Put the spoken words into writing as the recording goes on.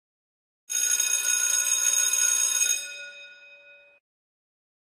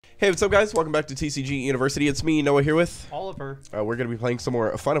Hey, what's up, guys? Welcome back to TCG University. It's me, Noah, here with Oliver. We're going to be playing some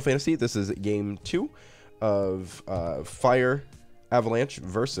more Final Fantasy. This is game 2 of Fire Avalanche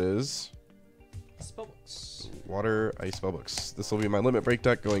versus Spellbooks. Water Ice Spellbooks. This will be my limit break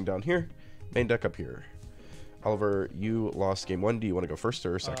deck going down here. Main deck up here. Oliver, you lost game 1. Do you want to go first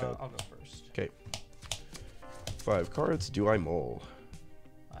or second? I'll go first. Okay. 5 cards. Do I mull?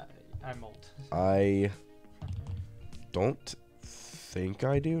 I mulled. I don't think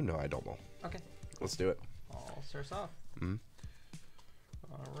I do. No, I don't mull. Okay. Let's do it. I'll start us off. Mm-hmm.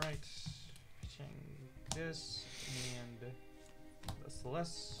 Alright. Pitching this and the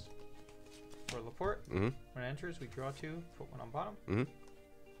Celeste for Laporte. Mm-hmm. When it enters, we draw 2, put 1 on bottom. Mm-hmm.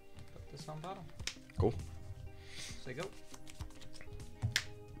 Put this on bottom. Cool. Say go.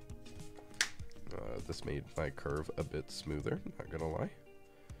 This made my curve a bit smoother, not gonna lie.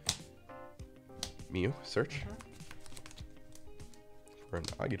 Mew, search. For an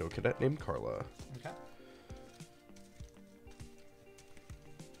Agito cadet named Carla. Okay.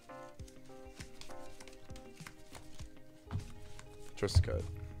 Just cut.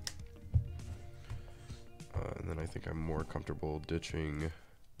 And then I think I'm more comfortable ditching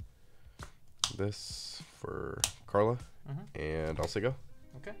this for Carla. And I'll say go.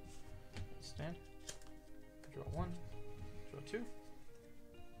 Okay. Stand. Draw 1. Draw 2.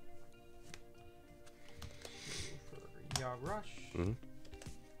 For Yog Rush. Mm-hmm.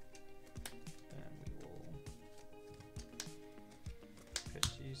 And we will pitch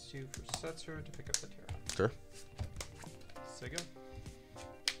these 2 for Setzer to pick up the Terra. Sure. Say go.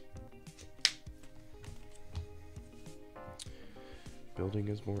 Building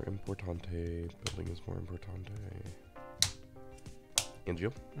is more importante. Building is more importante.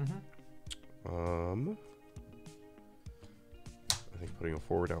 Angel. I think putting a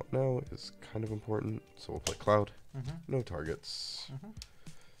forward out now is kind of important, so we'll play Cloud. No targets.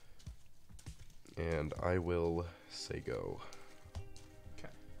 And I will say go. Okay.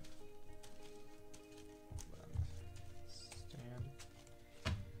 Stand.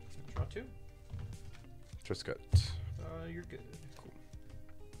 Draw 2. Just cut. You're good. Cool.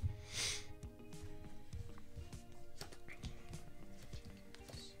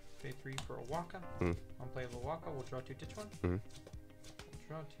 Pay 3 for a Waka. Unplayable Waka. We'll draw 2, ditch 1. We'll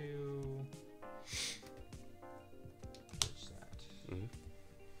draw 2. Ditch that.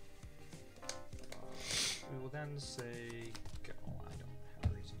 We will then say go. I don't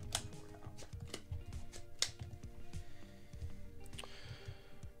have a reason to move forward now.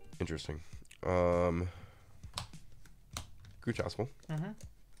 Interesting. Gooch Aspel.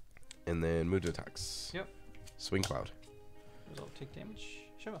 And then move to attacks. Yep. Swing Cloud. Result take damage.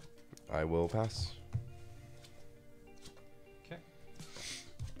 Shiva. I will pass. Okay.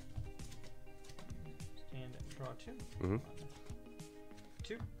 Stand and draw 2.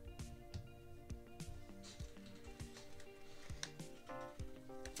 2.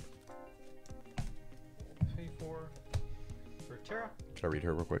 Pay 4 for Terra. Should I read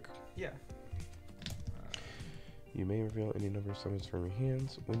her real quick? Yeah. You may reveal any number of summons from your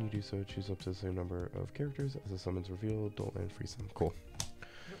hands. When you do so, choose up to the same number of characters as the summons revealed. Don't land freeze them. Cool.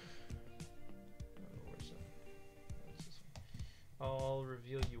 I'll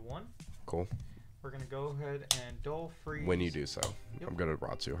reveal you 1. Cool. We're gonna go ahead and dull freeze. When you do so, Yep. I'm gonna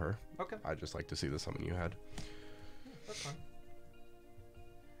Ratsu her. Okay. I'd just like to see the summon you had. Yeah, that's fine.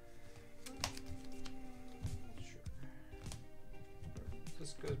 Sure.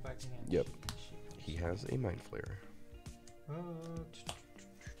 This goes back to hand. Yep. He has a Mind Flare. I'll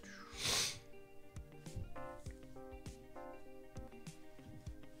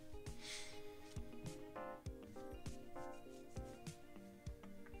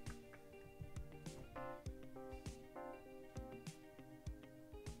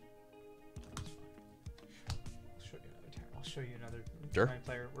show you another Sure. Mind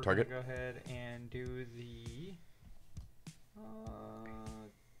player. We're Target. gonna go ahead and do the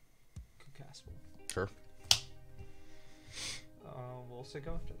Castle. Sure. We'll say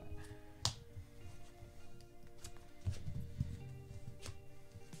go after that.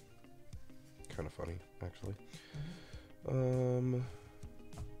 Kind of funny, actually.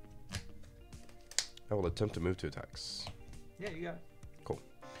 I will attempt to move to attacks. Yeah, you got it. Cool.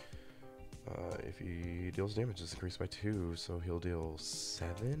 If he deals damage, it's increased by 2, so he'll deal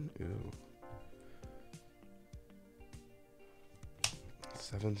 7. Ooh.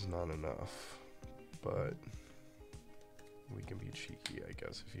 7's not enough, but we can be cheeky, I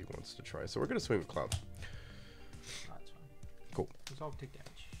guess, if he wants to try. So we're gonna swing with Cloud. That's fine. Cool. Resolve take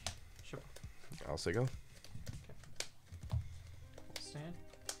damage. Sure. I'll say go. Stand.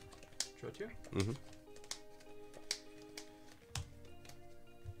 Draw 2.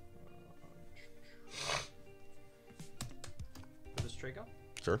 Strago.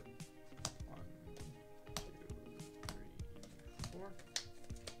 Sure. 1, 2, 3, 4.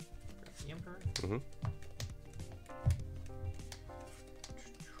 Grab the Emperor. Mm-hmm.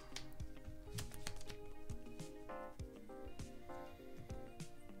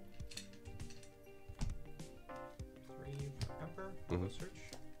 3 for Emperor. Mm-hmm. Search.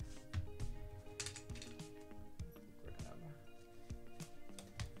 Grab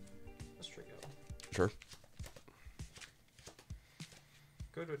a Strago. Sure.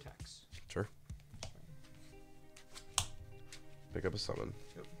 Go to attacks. Sure. Pick up a summon.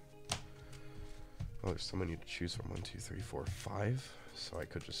 Yep. Well, there's someone you to choose from. 1, 2, 3, 4, 5. So I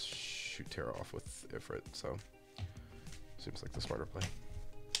could just shoot Terra off with Ifrit. So seems like the smarter play.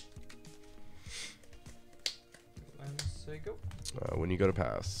 And say go. When you go to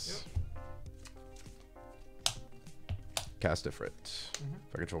pass, cast Ifrit.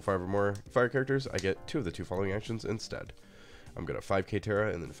 If I control 5 or more fire characters, I get 2 of the 2 following actions instead. I'm gonna 5k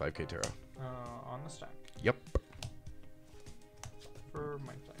Terra and then 5k Terra. On the stack. Yep. For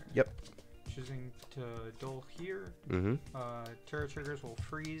Mind Flayer. Yep. Choosing to dull here. Mm-hmm. Terra triggers will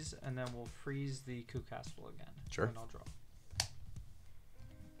freeze, and then we'll freeze the coup castle again. Sure. And I'll draw.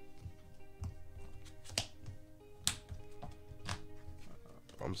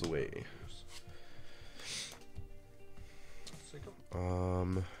 Bombs away. Say go.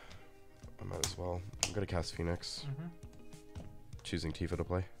 I might as well. I'm gonna cast Phoenix. Choosing Tifa to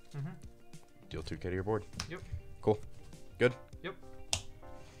play. Deal 2k to your board. Yep. Cool. Good. Yep.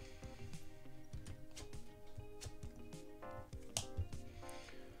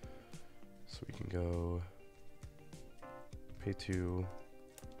 So we can go pay 2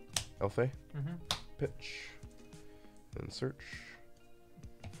 Elfe, pitch, and search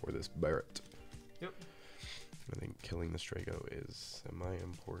for this Barret. Yep. I think killing the Strago is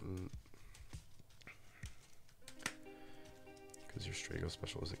semi-important. Because your Strago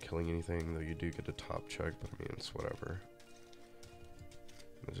special isn't killing anything, though you do get a top check, but I mean, it's whatever.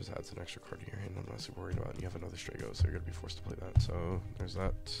 It just adds an extra card to your hand I'm not super worried about. You have another Strago, so you're going to be forced to play that. So, there's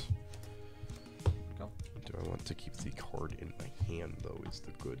that. Go. Do I want to keep the card in my hand, though, is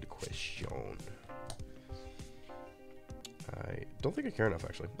the good question. I don't think I care enough,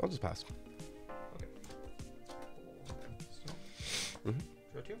 actually. I'll just pass. Okay. Mm-hmm.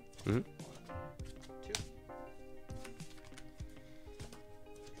 Draw 2. Mm-hmm. 1, 2.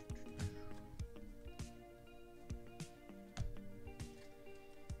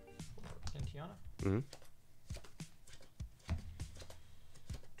 Antiana. Mm-hmm.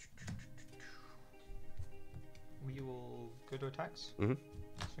 We will go to attacks. Mm-hmm.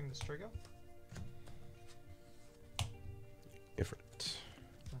 Swing the Strago. Ifrit.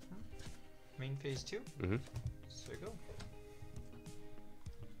 Main phase 2. Mm-hmm. So go.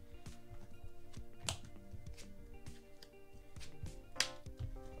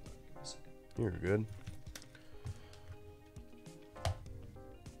 Give me a second. You're good.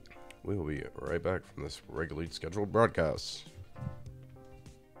 We will be right back from this regularly scheduled broadcast.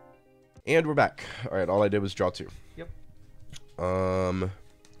 And we're back. Alright, all I did was draw 2. Yep.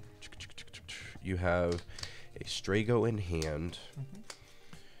 You have a Strago in hand.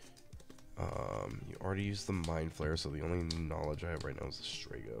 You already used the Mind Flare, so the only knowledge I have right now is the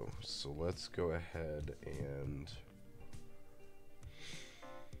Strago. So let's go ahead and...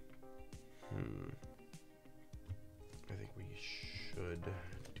 I think we should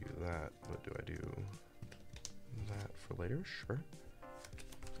do that, but do I do that for later? Sure.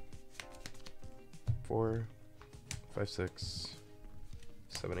 4, 5, 6,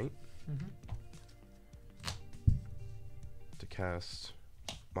 7, 8. To cast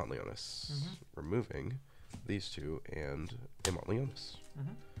Montleonis, removing these 2 and a Montleonis.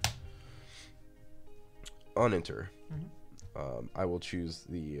 On enter, I will choose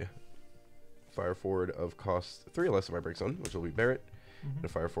the fire forward of cost 3 or less of my break zone, which will be Barret, and a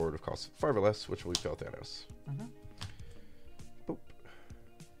fire forward of cost 5 or less, which will be Thanos. Boop.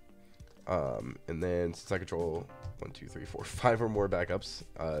 And then since I control 1, 2, 3, 4, 5 or more backups,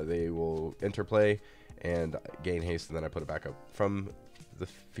 they will interplay and gain haste, and then I put a backup from the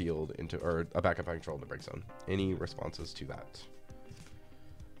field into, or a backup I control in the break zone. Any responses to that?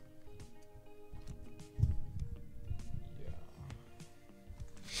 Yeah.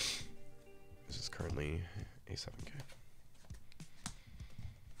 This is currently a 7k.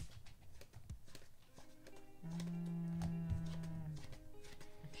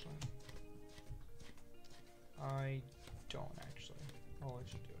 Actually, I don't actually. I'll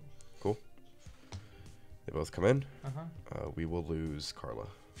let you do it. Cool. They both come in. We will lose Carla.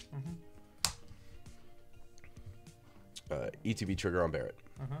 ETB trigger on Barret.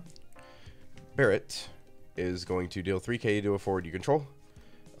 Barret is going to deal 3k to a forward you control,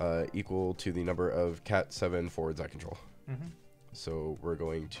 equal to the number of Cat 7 forwards I control. So we're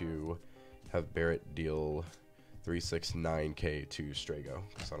going to have Barrett deal 369k to Strago,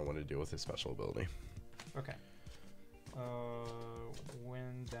 because I don't want to deal with his special ability. Okay.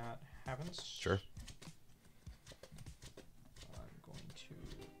 When that happens, Sure. I'm going to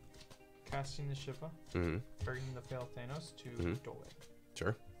casting the Shiva, targeting the failed Thanos to Dole.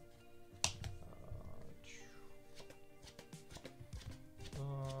 Sure.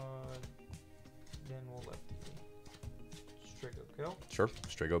 Then we'll let the Strago go. Sure.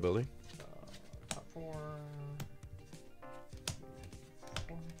 Strago ability. Top 4.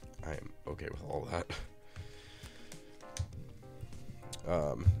 I am okay with all that.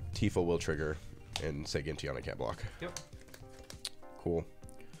 Tifa will trigger and say Gintiana can't block. Yep. Cool.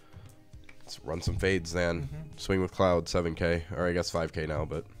 Let's run some fades then. Swing with Cloud, 7k. Or I guess 5k now,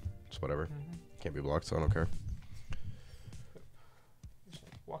 but it's whatever. Can't be blocked, so I don't care.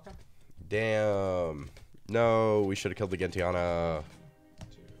 Waka. Damn. No, we should have killed the Gintiana.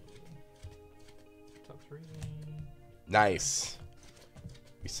 Top 3. Nice.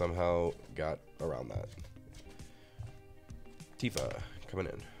 We somehow got around that. Tifa coming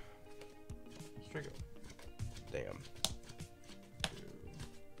in. Strago. Damn. 2,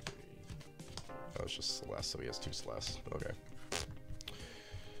 3. Oh, it's just Celeste, so he has 2 Celeste. Okay.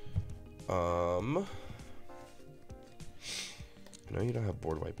 I know you don't have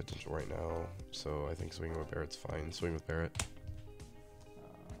board wipe potential right now, so I think swinging with Barrett's fine. Swing with Barrett.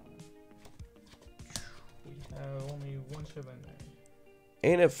 We have only 1 Shiva in there.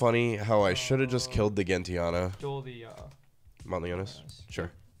 Ain't it funny how I should have just killed the Gentiana? Duel the Mount Leonis?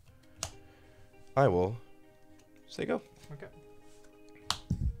 Sure. I will say go. Okay.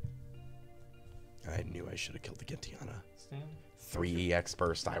 I knew I should have killed the Gentiana. Stand. 3EX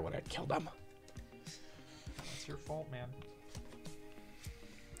burst, I would have killed him. That's your fault, man.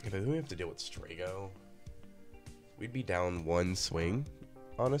 If I think we have to deal with Strago, we'd be down 1 swing,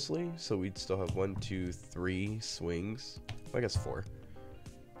 honestly. So we'd still have 1, 2, 3 swings. Well, I guess 4.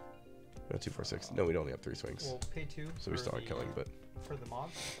 No, 2, 4, 6. No, we'd only have 3 swings. We'll pay 2. So we still aren't killing, but for the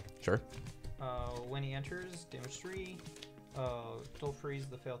mod. Sure. When he enters, damage 3. Dual freeze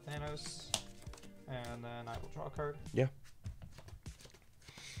the failed Thanos, and then I will draw a card. Yeah.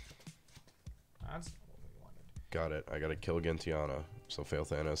 That's not what we wanted. Got it. I gotta kill Gentiana, so Fail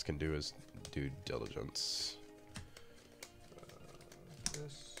Thanos can do his due diligence.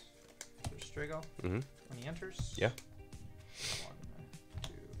 This. There's Strago. When he enters. Yeah. 1, 2,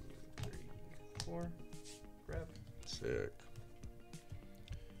 3, 4. Grab. Sick.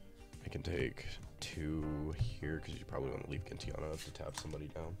 I can take 2 here because you probably want to leave Gentiana to tap somebody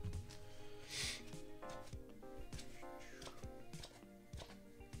down.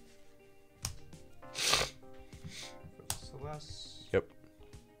 Celeste. Yep.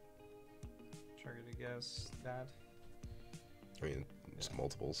 Try to guess that. I mean, it's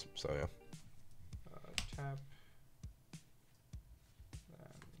multiples, so yeah. Tap.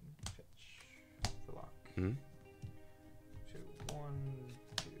 Then pitch. For lock. 2, 1,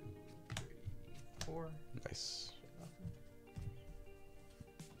 2, 3, 4. Nice. Nothing.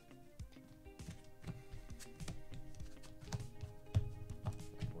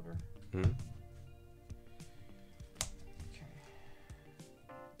 Order. Okay.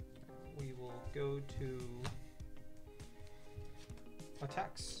 We will go to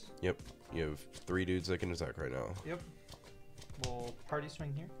attacks. Yep. You have 3 dudes that can attack right now. Yep. We'll party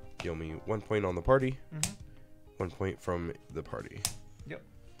swing here. Deal me 1 point on the party. Mm-hmm. 1 point from the party. Yep.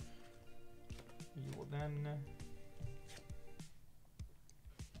 You will then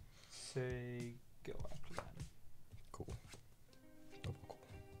say go after that. Cool. Double cool.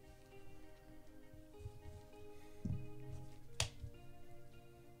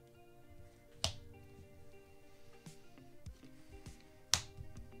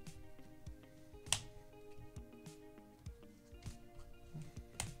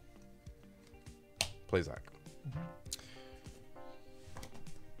 Play Zach.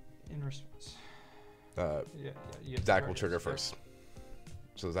 In response. Yeah. Zach will trigger first.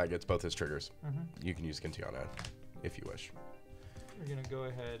 So Zach gets both his triggers. Mm-hmm. You can use Gentiana if you wish. We're going to go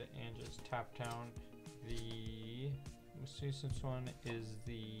ahead and just tap down the most recent one is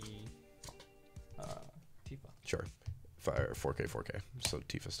the Tifa. Sure. Fire 4K. So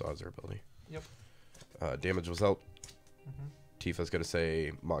Tifa still has her ability. Yep. Damage was out. Mm-hmm. Tifa's going to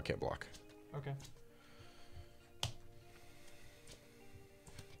say Mod can't block. Okay.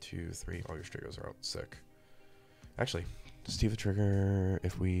 2, 3. All your triggers are out. Sick. Actually, does Tifa trigger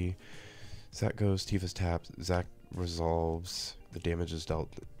if we... Zach goes, Tifa's tapped, Zach resolves, the damage is dealt,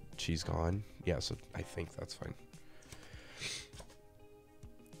 She's gone. Yeah, so I think that's fine.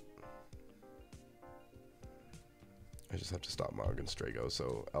 I just have to stop Mog and Strago,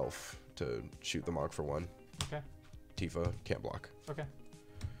 so Elf to shoot the Mog for 1. Okay. Tifa can't block. Okay.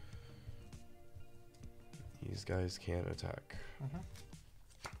 These guys can't attack. Mm-hmm.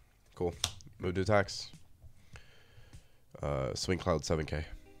 Cool. Move to attacks. Swing Cloud 7k.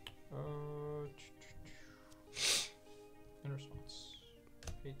 In response.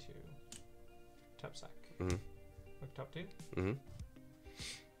 A2. Tap sack. Mm-hmm. Look top 2. Mm-hmm.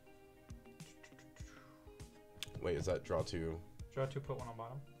 Wait, is that draw 2? Draw 2, put 1 on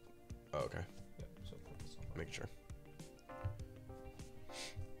bottom. Oh, okay. Yeah, so put this on bottom. Make sure.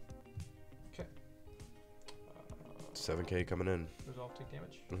 Okay. 7k coming in. Resolve, take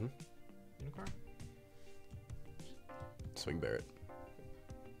damage. Mm-hmm. Unicorn. Swing Barret.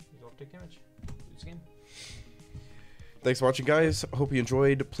 Resolve, take damage. Lose game. Thanks for watching, guys. Hope you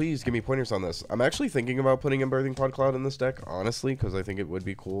enjoyed. Please give me pointers on this. I'm actually thinking about putting in Birthing Pod Cloud in this deck, honestly, because I think it would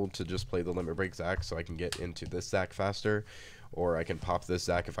be cool to just play the Limit Break Zac so I can get into this Zac faster. Or I can pop this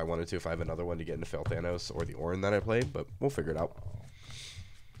Zac if I wanted to, if I have another one to get into Fail Thanos or the Orin that I play, but we'll figure it out.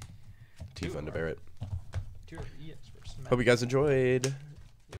 Tifa into Barret. Hope Hope you guys enjoyed.